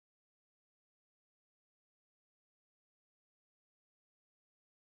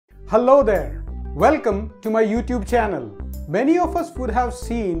Hello there, welcome to my YouTube channel. Many of us would have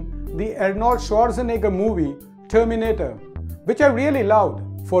seen the Arnold Schwarzenegger movie Terminator, which I really loved.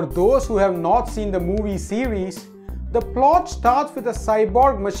 For those who have not seen the movie series, the plot starts with a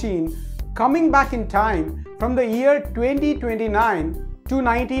cyborg machine coming back in time from the year 2029 to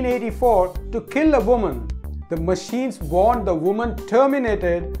 1984 to kill a woman. The machines want the woman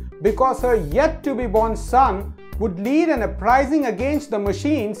terminated because her yet-to-be-born son would lead an uprising against the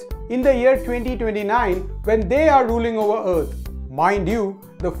machines in the year 2029 when they are ruling over Earth. Mind you,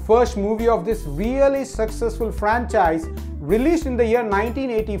 the first movie of this really successful franchise released in the year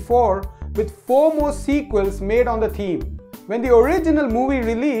 1984 with 4 more sequels made on the theme. When the original movie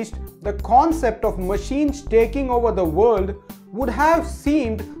released, the concept of machines taking over the world would have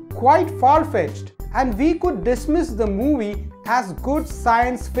seemed quite far-fetched, and we could dismiss the movie as good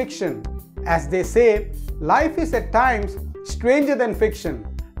science fiction. As they say, life is at times stranger than fiction.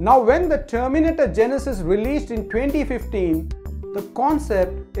 Now, when the Terminator Genisys released in 2015, the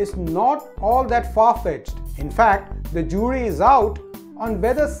concept is not all that far-fetched. In fact, the jury is out on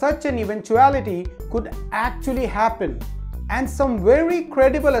whether such an eventuality could actually happen. And some very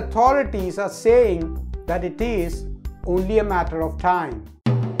credible authorities are saying that it is only a matter of time.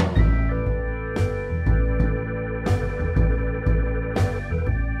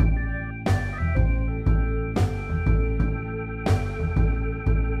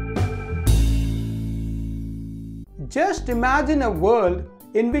 Just imagine a world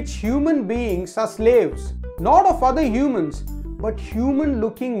in which human beings are slaves, not of other humans, but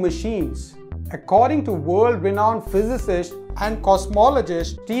human-looking machines. According to world-renowned physicist and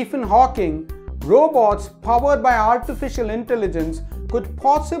cosmologist Stephen Hawking, robots powered by artificial intelligence could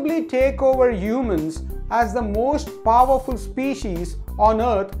possibly take over humans as the most powerful species on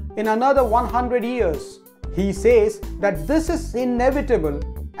Earth in another 100 years. He says that this is inevitable,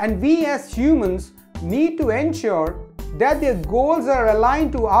 and we as humans need to ensure that their goals are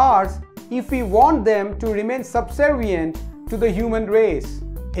aligned to ours if we want them to remain subservient to the human race.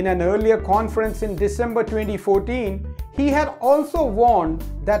 In an earlier conference in December 2014, he had also warned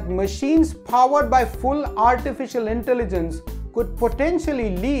that machines powered by full artificial intelligence could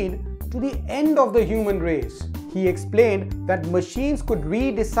potentially lead to the end of the human race. He explained that machines could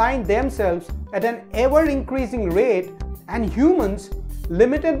redesign themselves at an ever-increasing rate, and humans,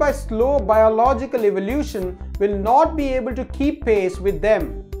 limited by slow biological evolution, will not be able to keep pace with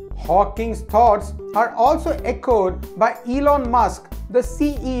them. Hawking's thoughts are also echoed by Elon Musk, the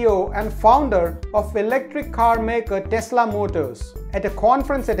CEO and founder of electric car maker Tesla Motors. At a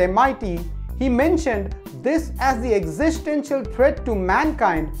conference at MIT, he mentioned this as the existential threat to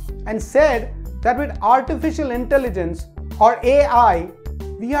mankind and said that with artificial intelligence, or AI,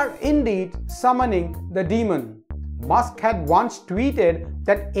 we are indeed summoning the demon. Musk had once tweeted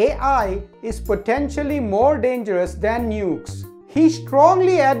that AI is potentially more dangerous than nukes. He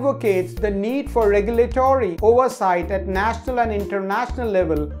strongly advocates the need for regulatory oversight at national and international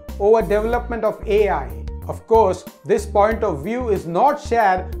level over development of AI. Of course, this point of view is not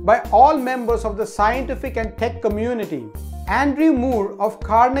shared by all members of the scientific and tech community. Andrew Moore of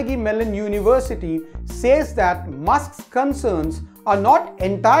Carnegie Mellon University says that Musk's concerns are not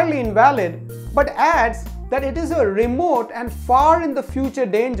entirely invalid, but adds that it is a remote and far in the future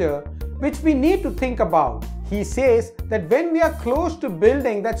danger which we need to think about. He says that when we are close to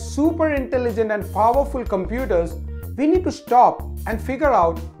building that super intelligent and powerful computers, we need to stop and figure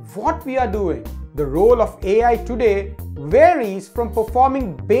out what we are doing. The role of AI today varies from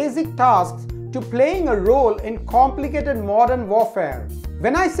performing basic tasks to playing a role in complicated modern warfare.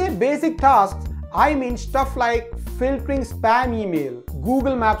 When I say basic tasks, I mean stuff like filtering spam email,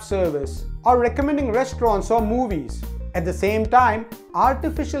 Google Maps service, or recommending restaurants or movies. At the same time,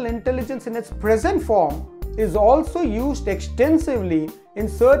 artificial intelligence in its present form is also used extensively in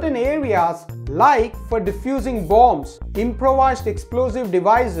certain areas, like for defusing bombs, improvised explosive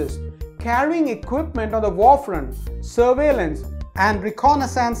devices, carrying equipment on the warfront, surveillance, and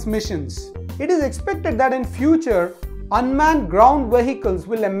reconnaissance missions. It is expected that in future, unmanned ground vehicles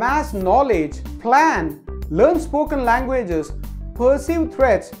will amass knowledge, plan, learn spoken languages, perceive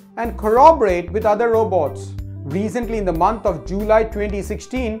threats, and corroborate with other robots. Recently, in the month of July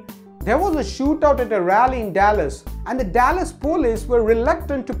 2016, there was a shootout at a rally in Dallas, and the Dallas police were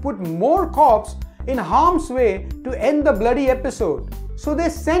reluctant to put more cops in harm's way to end the bloody episode. So they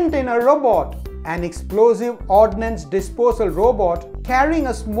sent in a robot, an explosive ordnance disposal robot carrying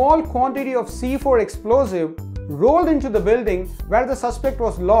a small quantity of C4 explosive, rolled into the building where the suspect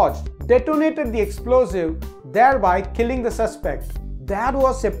was lodged, detonated the explosive, thereby killing the suspect. That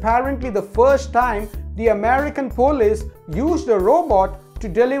was apparently the first time the American police used a robot to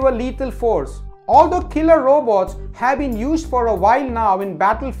deliver lethal force. Although killer robots have been used for a while now in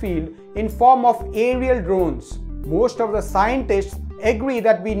battlefield in form of aerial drones, most of the scientists agree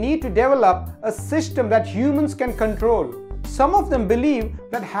that we need to develop a system that humans can control. Some of them believe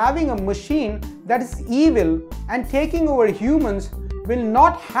that having a machine that is evil and taking over humans will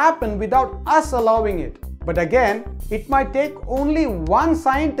not happen without us allowing it. But again, it might take only one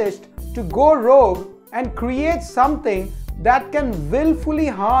scientist to go rogue and create something that can willfully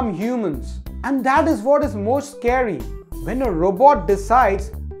harm humans. And that is what is most scary. When a robot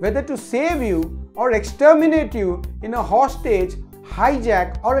decides whether to save you or exterminate you in a hostage,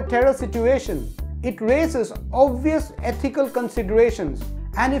 hijack, or a terror situation, it raises obvious ethical considerations.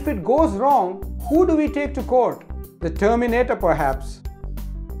 And if it goes wrong, who do we take to court? The Terminator, perhaps.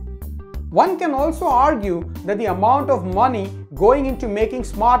 One can also argue that the amount of money going into making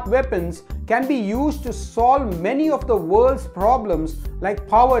smart weapons can be used to solve many of the world's problems like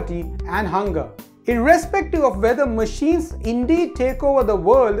poverty and hunger. Irrespective of whether machines indeed take over the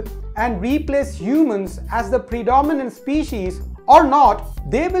world and replace humans as the predominant species or not,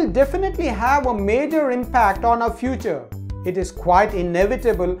 they will definitely have a major impact on our future. It is quite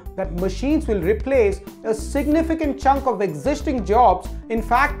inevitable that machines will replace a significant chunk of existing jobs in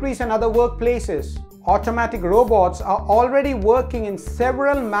factories and other workplaces. Automatic robots are already working in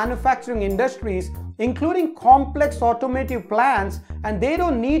several manufacturing industries, including complex automotive plants, and they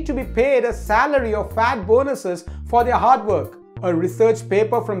don't need to be paid a salary or fat bonuses for their hard work. A research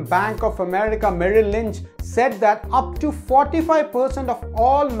paper from Bank of America Merrill Lynch said that up to 45% of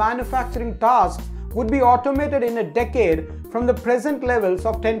all manufacturing tasks would be automated in a decade from the present levels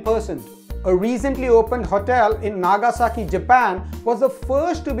of 10%. A recently opened hotel in Nagasaki, Japan was the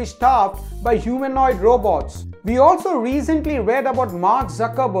first to be staffed by humanoid robots. We also recently read about Mark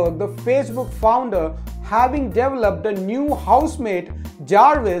Zuckerberg, the Facebook founder, having developed a new housemate,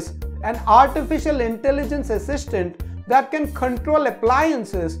 Jarvis, an artificial intelligence assistant that can control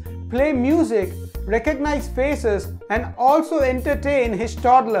appliances, play music, recognize faces, and also entertain his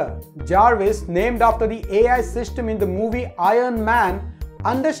toddler. Jarvis, named after the AI system in the movie Iron Man,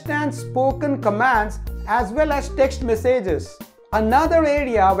 understands spoken commands as well as text messages. Another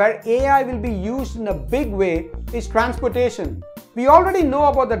area where AI will be used in a big way is transportation. We already know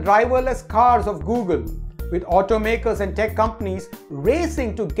about the driverless cars of Google, with automakers and tech companies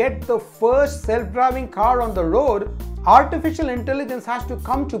racing to get the first self-driving car on the road. Artificial intelligence has to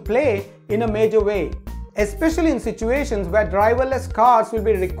come to play in a major way, especially in situations where driverless cars will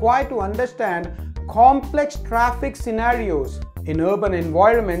be required to understand complex traffic scenarios. In urban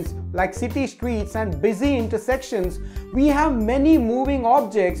environments like city streets and busy intersections, we have many moving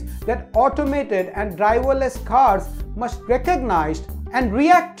objects that automated and driverless cars must recognize and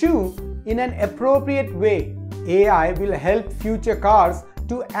react to in an appropriate way. AI will help future cars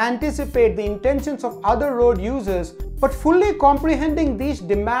to anticipate the intentions of other road users, but fully comprehending these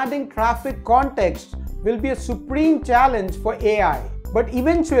demanding traffic contexts will be a supreme challenge for AI. But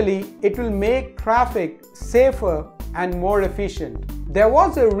eventually, it will make traffic safer and more efficient. There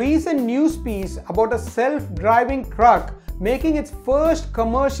was a recent news piece about a self-driving truck making its first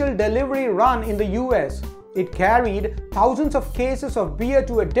commercial delivery run in the US. It carried thousands of cases of beer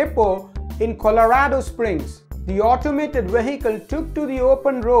to a depot in Colorado Springs. The automated vehicle took to the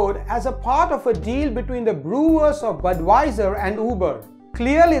open road as a part of a deal between the brewers of Budweiser and Uber.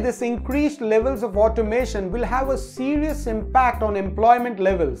 Clearly, this increased levels of automation will have a serious impact on employment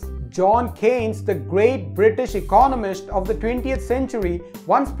levels. John Keynes, the great British economist of the 20th century,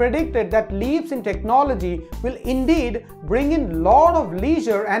 once predicted that leaps in technology will indeed bring in a lot of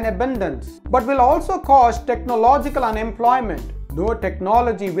leisure and abundance, but will also cause technological unemployment. No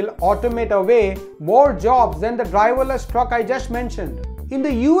technology will automate away more jobs than the driverless truck I just mentioned. In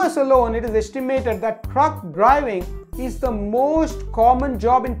the US alone, it is estimated that truck driving is the most common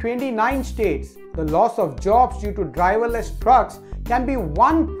job in 29 states. The loss of jobs due to driverless trucks can be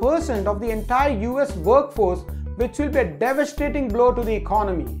 1% of the entire US workforce, which will be a devastating blow to the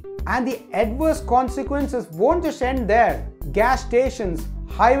economy. And the adverse consequences won't just end there. Gas stations,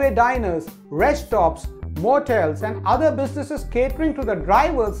 highway diners, rest stops, motels, and other businesses catering to the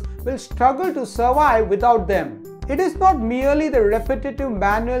drivers will struggle to survive without them. It is not merely the repetitive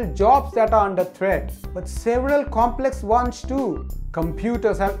manual jobs that are under threat, but several complex ones too.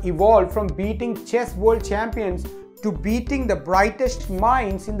 Computers have evolved from beating chess world champions to beating the brightest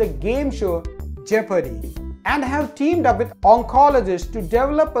minds in the game show Jeopardy, and have teamed up with oncologists to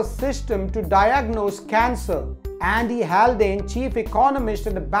develop a system to diagnose cancer. Andy Haldane, chief economist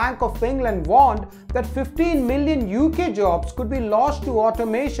at the Bank of England, warned that 15 million UK jobs could be lost to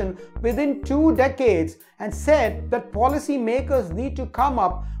automation within 2 decades and said that policymakers need to come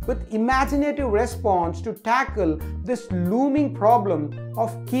up with imaginative response to tackle this looming problem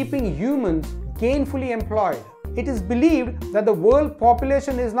of keeping humans gainfully employed. It is believed that the world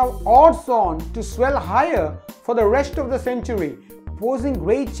population is now odds on to swell higher for the rest of the century, posing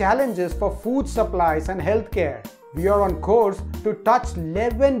great challenges for food supplies and healthcare. We are on course to touch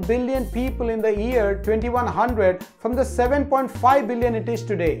 11 billion people in the year 2100 from the 7.5 billion it is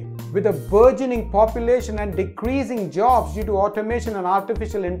today. With a burgeoning population and decreasing jobs due to automation and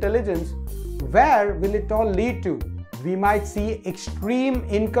artificial intelligence, where will it all lead to? We might see extreme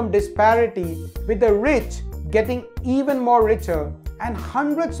income disparity, with the rich getting even more richer and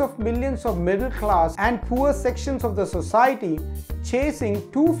hundreds of millions of middle class and poor sections of the society chasing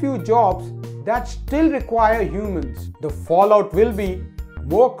too few jobs that still require humans. The fallout will be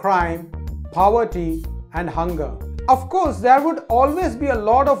more crime, poverty, and hunger. Of course, there would always be a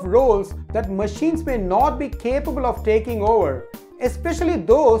lot of roles that machines may not be capable of taking over, especially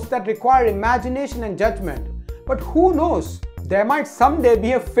those that require imagination and judgment. But who knows? There might someday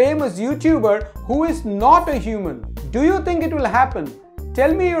be a famous YouTuber who is not a human. Do you think it will happen?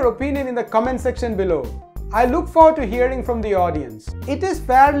 Tell me your opinion in the comment section below. I look forward to hearing from the audience. It is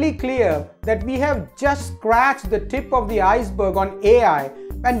fairly clear that we have just scratched the tip of the iceberg on AI,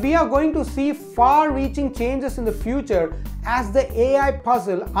 and we are going to see far-reaching changes in the future as the AI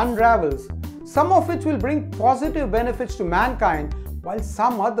puzzle unravels, some of which will bring positive benefits to mankind, while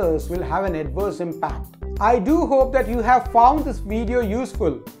some others will have an adverse impact. I do hope that you have found this video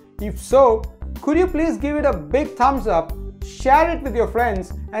useful. If so, could you please give it a big thumbs up, share it with your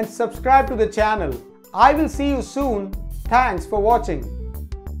friends, and subscribe to the channel. I will see you soon. Thanks for watching.